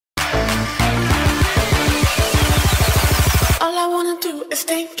Let's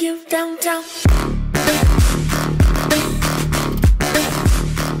take you downtown.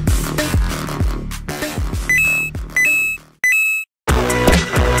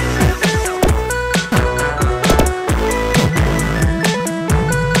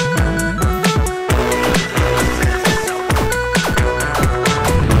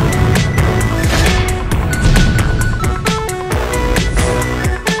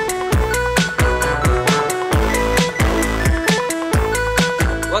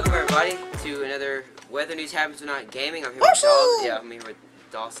 Weather News Happens When Not Gaming. I'm here with Dawson. Yeah, I'm here with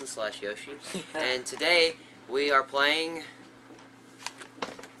Dawson / Yoshi. And today we are playing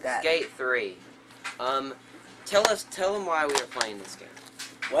Skate 3. Tell them why we are playing this game.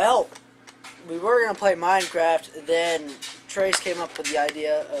 Well, we were gonna play Minecraft, then Trace came up with the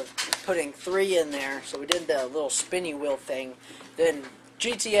idea of putting 3 in there, so we did the little spinny wheel thing. Then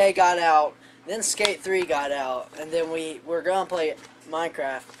GTA got out, then Skate 3 got out, and then we were gonna play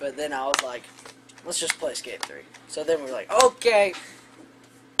Minecraft, but then I was like, let's just play Skate 3. So then we were like, okay.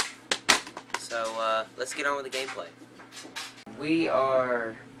 So, let's get on with the gameplay. We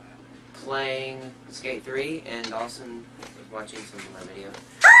are playing Skate 3, and Dawson was watching some of my video.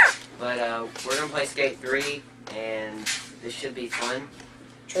 But, we're gonna play Skate 3, and this should be fun.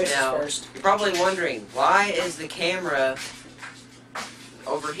 Trace now, first. You're probably wondering, why is the camera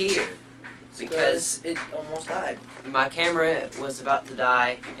over here? Because it almost died. My camera was about to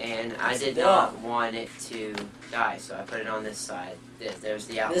die, and I did not want it to die, so I put it on this side. There's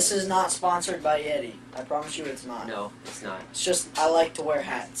the outlet. This is not sponsored by Yeti. I promise you it's not. No, it's not. It's just, I like to wear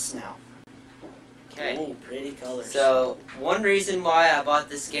hats now. Okay. Ooh, pretty colors. So, one reason why I bought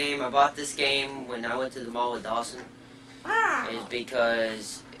this game when I went to the mall with Dawson, is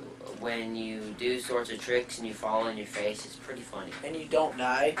because when you do sorts of tricks and you fall on your face, it's pretty funny. And you don't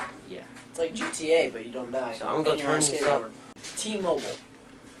die? Yeah. It's like GTA, but you don't die. So I'm going to turn this up. T-Mobile.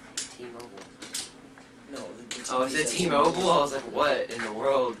 T-Mobile. No, the TV Oh, is it said T-Mobile? I was like, what in the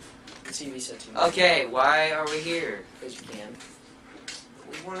world? The TV said T-Mobile. Okay, why are we here? Because you can.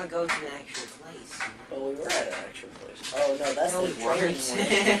 We want to go to an actual place. Well, we were at an actual place. Oh, no, that's No, the we training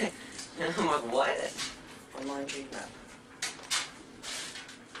weren't. one. I'm like, what? Online change map.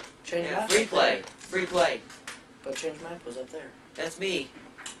 Change Yeah, map? free play. Free play. But change map was up there. That's me.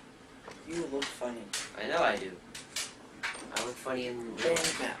 You look funny. I know I do. I look funny in real Change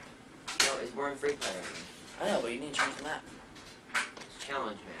life. map. No, we're in free play right now. I know, but you need to change the map. It's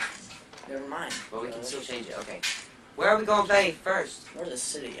challenge, man. Never mind. But we can still change it. Okay. Where are we going to play first? Where's the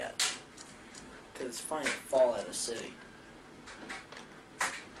city at? Because it's funny to fall at a city.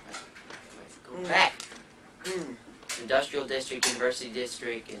 Go back. Hmm. Industrial District, University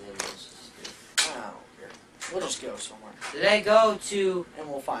District, and then let's just do. I don't care. We'll just go somewhere. Today go to And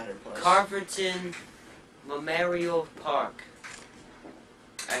we'll find our place. Carverton Memorial Park.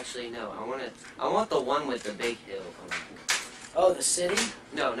 Actually, no. I want the one with the big hill. Oh, the city?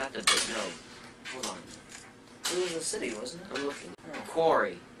 No, not the big. No. Hold on. It was the city, wasn't it? I'm looking. Oh.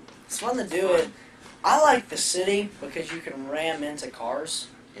 Quarry. It's fun to do it. I like the city because you can ram into cars.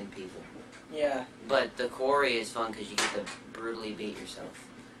 And people. Yeah. But the quarry is fun because you get to brutally beat yourself.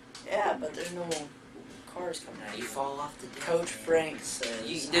 Yeah, but there's no cars coming at you. You fall off the deck. Coach Frank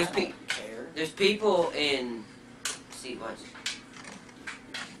says, there's I don't care. There's people in... See, watch.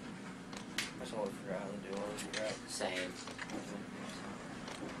 I totally forgot how to do all this crap. Same.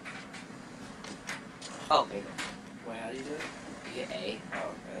 Oh, there you go. Wait, how do you do it? You get A. Oh,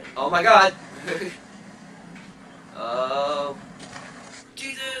 okay. Oh my god! Oh.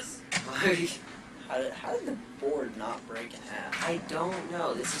 Jesus! How did the board not break in half? I don't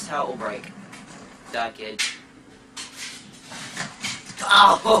know. This is how it will break. Die, kid.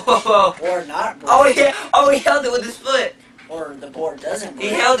 Oh! Or not break. Oh, yeah! Oh, he held it with his foot! Or the board doesn't break.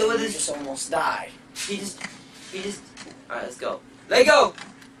 He held it with and his... you just almost die. He just... Alright, let's go. Let go!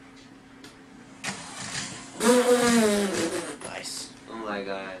 Nice. Oh my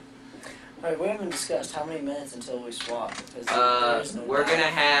god. Alright, we haven't discussed how many minutes until we swap. Because there is no We're die. gonna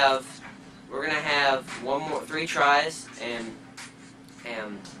have 3 tries, and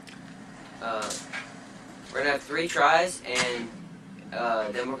we're gonna have 3 tries, and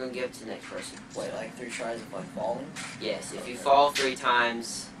then we're gonna give it to the next person. Wait, like 3 tries of like falling? Yes, if you fall 3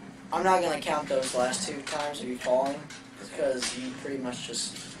 times. I'm not gonna count those last 2 times of you falling, because you pretty much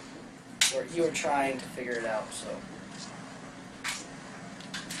just you were trying to figure it out. So.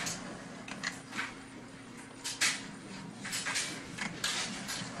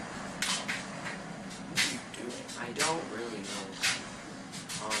 I don't really know.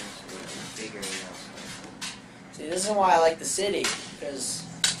 Honestly, I'm figuring it out. See, this is why I like the city, because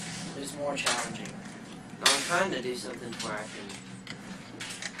it's more challenging. No, I'm trying to do something where I can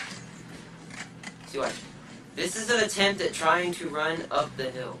See what? This is an attempt at trying to run up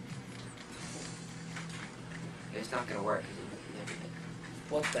the hill. It's not gonna work.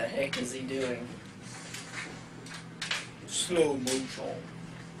 What the heck is he doing? Slow motion.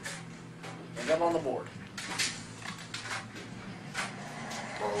 And I'm on the board.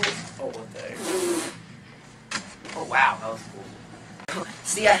 Oh, what the heck? Oh wow, that was cool.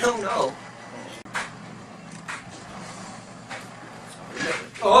 See, I don't know.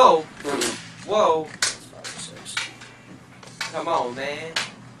 Oh! Whoa! Come on, man.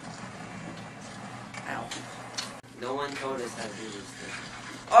 Ow. No one told us how to do this thing.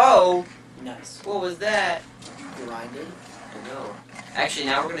 Oh! Nice. What was that? Grinded. I know. Actually,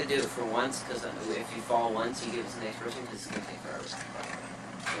 now we're gonna do it for once, because if you fall once, you give it to the next person, because it's gonna take forever.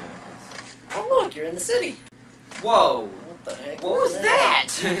 Oh look, you're in the city. Whoa! What the heck? What was that?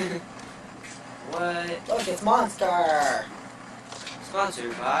 What? Look, it's Monster.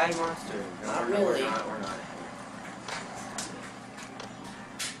 Sponsored by Monster. Not No, really. We're not.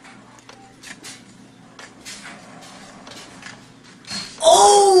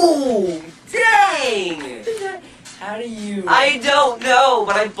 Oh! Dang! How do you? I don't know,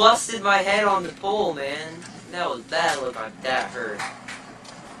 but I busted my head on the pole, man. That looked like that hurt.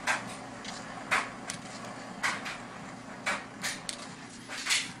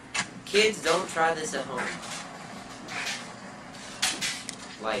 Kids, don't try this at home.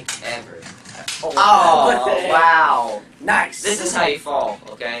 Like, ever. What the heck? Wow. Nice. This is how you fall,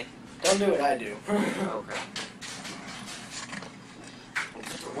 okay? Don't do what I do. Okay.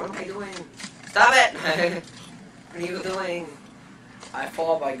 What am I doing? Stop it! What are you doing? I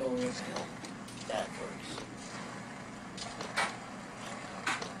fall by going uphill. That works.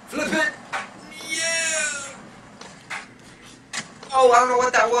 Flip it! Yeah! Oh, I don't know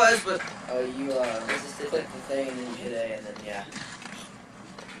what that was, but... Oh, you click the thing and then you hit A and then yeah.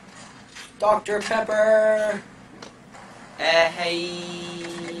 Dr. Pepper. Hey,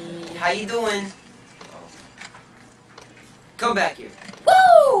 how you doing? Come back here.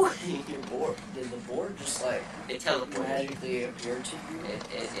 Woo! Your board. Did the board just like It teleported. magically appear to you?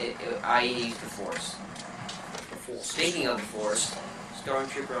 I used the Force. The Force. Speaking of the Force,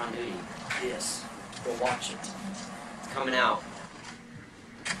 Stormtrooper on duty. Yes. Go watch it. It's coming out.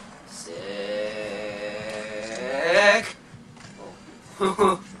 Sick.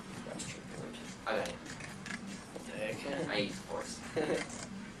 Oh. That's your board. I got it. What the heck? I used the Force.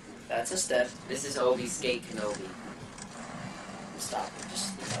 That's a step. This is Obi Skate Kenobi. Stop it.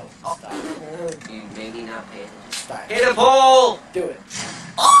 Just no. Oh. Stop. You maybe not pay attention. Stop. Hit a pole! Do it.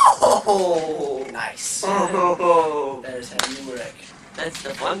 Oh! Nice. Oh! That is how you wreck. That's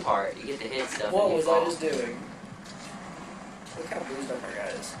the fun part. You get to hit stuff. What and you was fall. I just doing? Look how bruised up our guy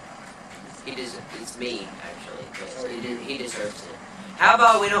is. It's me, actually. But he deserves it. How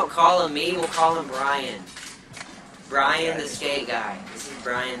about we don't call him me, we'll call him Brian. Brian the skate guy. This is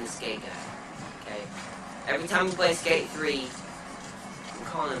Brian the skate guy. Okay? Every time we play Skate 3, I'm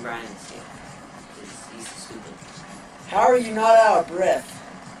calling him Brian the skate guy. He's stupid. How are you not out of breath?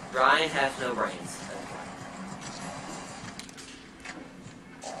 Brian has no brains.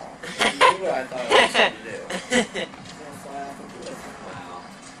 You knew what I thought I was going to do. Wow. Gonna fly off a cliff.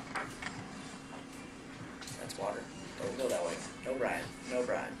 That's water. Don't go that way. No Brian. No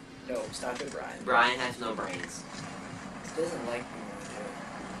Brian. No, stop it, Brian. Brian has no brains. He doesn't like me when I do it.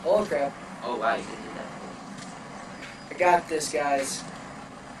 Holy crap. Oh wow, you didn't do that. I got this, guys.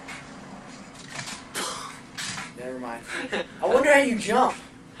 Never mind. I wonder how you jump.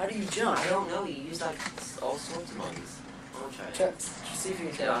 How do you jump? I don't know, you use like all sorts of monkeys. I'll try it. Try, see if you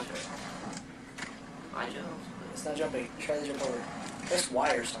can Yeah, I'll jump. try it. I jumped. It's not jumping. Try to jump over. Press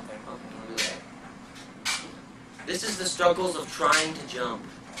Y or something. Okay, I'll do that. This is the struggles of trying to jump.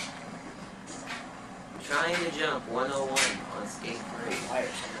 Trying to jump 101 on Skate 3. Y or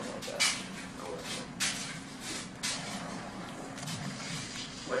something like that. Oh,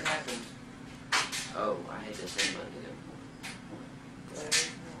 what happened? Oh, I hit this thing button again.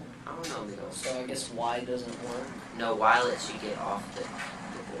 I don't know, Miguel. So I guess Y doesn't work. No, why lets you get off the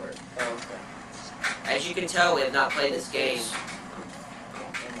board. Oh, okay. As you can tell, we have not played this game.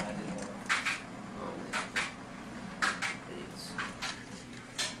 Never mind, it didn't work.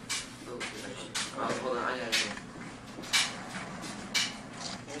 Oh, hold on, I got it.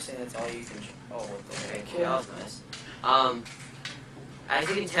 You're saying that's all you can. Oh, what the Okay, heck? cool, that was nice. As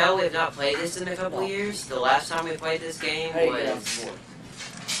you can tell, we have not played this in a couple years. The last time we played this game How do you get off the was... board?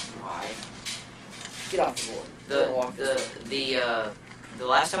 Why? Get off the board. We're gonna walk this way. The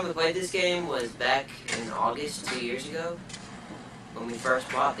last time we played this game was back in August 2 years ago, when we first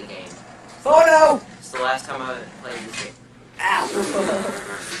bought the game. Oh It's the last time I played this game. no! Ow!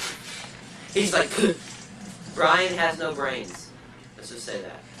 He's like, Brian has no brains. Let's just say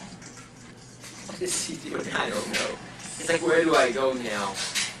that. What is he doing? I don't know. He's like, where do I go now?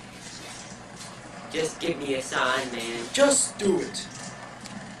 Just give me a sign, man. Just do it.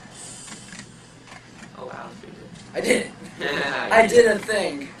 Oh, wow. I did it. I I did a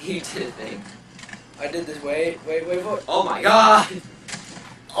thing. You did a thing. I did this. Wait. Oh my god!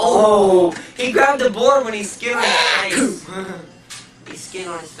 Oh! He grabbed the board when he skinned on his face. He skinned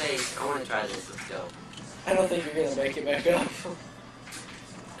on his face. I want to try this. Let's go. I don't think you're gonna make it back up.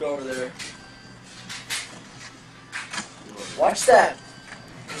 Go over there. Watch that.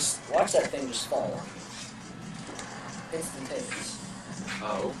 Just watch that thing just fall. Instantaneous.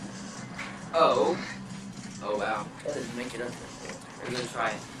 Oh. Oh. Oh wow. That didn't make it up. We're gonna try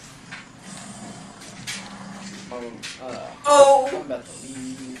it. Oh! I'm about to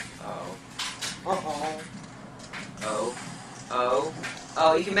leave. Oh. Uh-oh. Oh. Oh.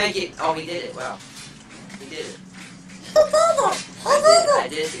 Oh, you can make it. Oh, he did it. Wow. He did it. I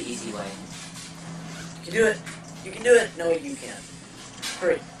did it the easy way. You can do it. You can do it. No, you can't.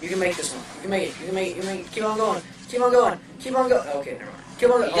 Hurry. You can make this one. You can make it. You can make it. You can make it. Keep on going. Keep on going. Keep on going. Okay, never mind. Keep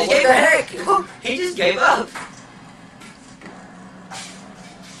on going. Oh, what the heck? He just gave up.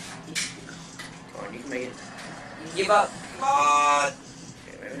 Come on, you can make it. Give up. Come on.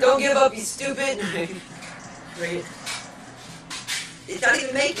 Don't give up, you stupid. Make it. It's not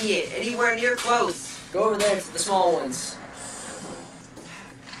even making it anywhere near close. Go over there to the small ones.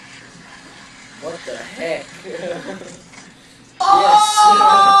 What the heck?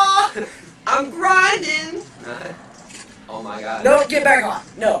 Oh! I'm grinding. Oh my god. No, get back on.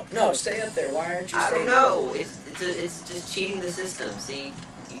 No, stay up there. Why aren't you I staying don't up know. It's just cheating the system. See,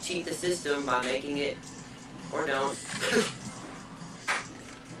 you cheat the system by making it, or don't.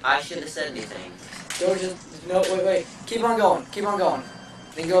 I shouldn't have said anything. there? Go just, no, wait. Keep on going. Keep on going.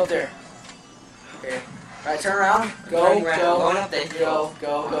 Then go up there. Okay. Alright, turn around. Go, Turning around, go. going up that hill.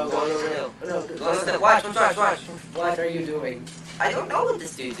 Go. Going up the hill. No, Going up the watch. What are you doing? I don't know what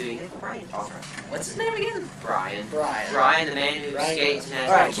this dude's doing. It's Brian talking. What's his name again? Brian. Brian. Brian, the man who Brian. skates and has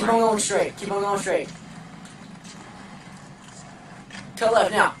Alright, no keep brain. on going straight. Keep on going straight. Cut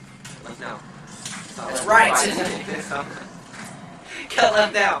left now. Left now. That's right. Cut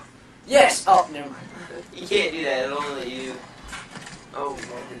left now. Yes. Oh, never mind. You can't do that. It'll only let you. Oh,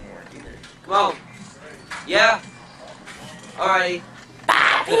 that didn't work either. Come on. Yeah. Alrighty.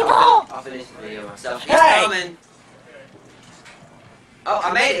 Bye, people. I'll finish the video myself. He's Hey. coming. Oh,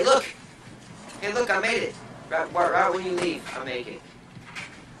 I made it. Look. Hey, look. I made it. Right when you leave, I make it.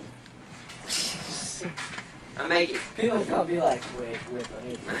 I make it. People are gonna be like, wait.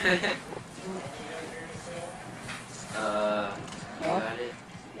 You got it?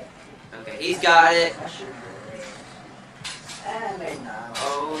 Okay, he's got it.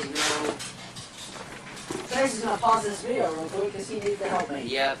 Oh no. Trace is gonna pause this video real quick because he needs to help me.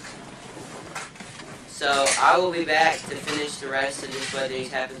 Yep. So I will be back to finish the rest of this Whether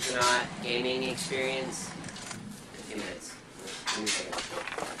These Happens or Not gaming experience in a few minutes. Let me take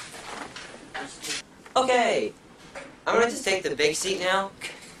it. Okay. I'm gonna just take the big seat now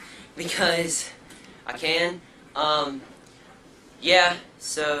because I can. Yeah,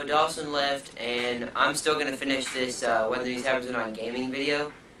 so Dawson left, and I'm still gonna finish this Whether These Happens or Not gaming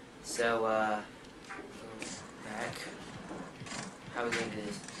video. So, back. How are we gonna do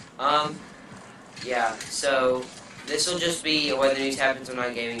this? Yeah, so this will just be a Whether These Happens or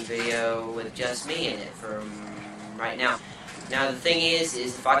Not gaming video with just me in it for right now. Now the thing is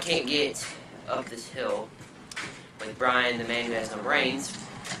if I can't get up this hill with Brian, the man who has no brains,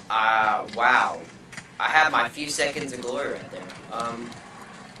 wow. I have my few seconds of glory right there.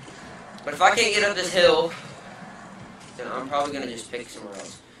 But if I can't get up this hill, then I'm probably going to just pick somewhere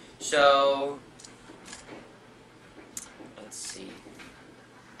else. So, let's see.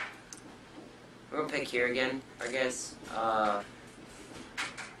 We're going to pick here again, I guess.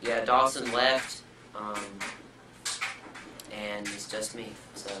 Yeah, Dawson left, and it's just me.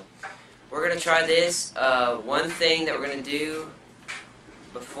 So, we're going to try this. One thing that we're going to do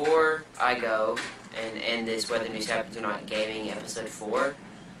before I go and end this Whether News Happens or Not gaming episode 4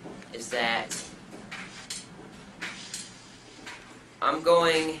 is that I'm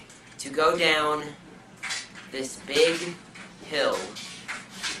going to go down this big hill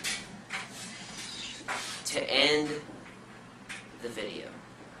to end the video.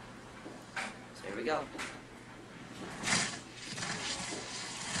 So here we go.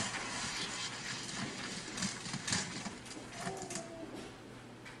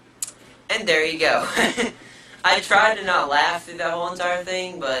 And there you go. I tried to not laugh through that whole entire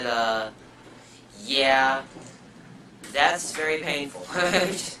thing, but, yeah, that's very painful.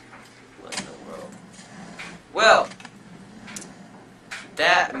 Well,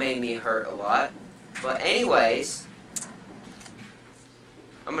 that made me hurt a lot. But anyways,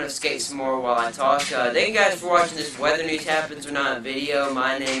 I'm going to skate some more while I talk. Thank you guys for watching this Weather News Happens or Not video.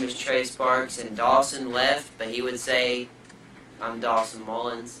 My name is Trey Sparks, and Dawson left, but he would say I'm Dawson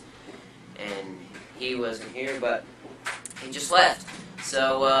Mullins. And he wasn't here, but he just left.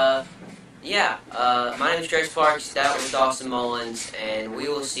 So, yeah, my name is Trey Sparks, that was Dawson Mullins, and we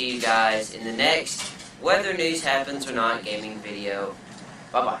will see you guys in the next Weather News Happens or Not gaming video.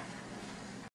 Bye-bye.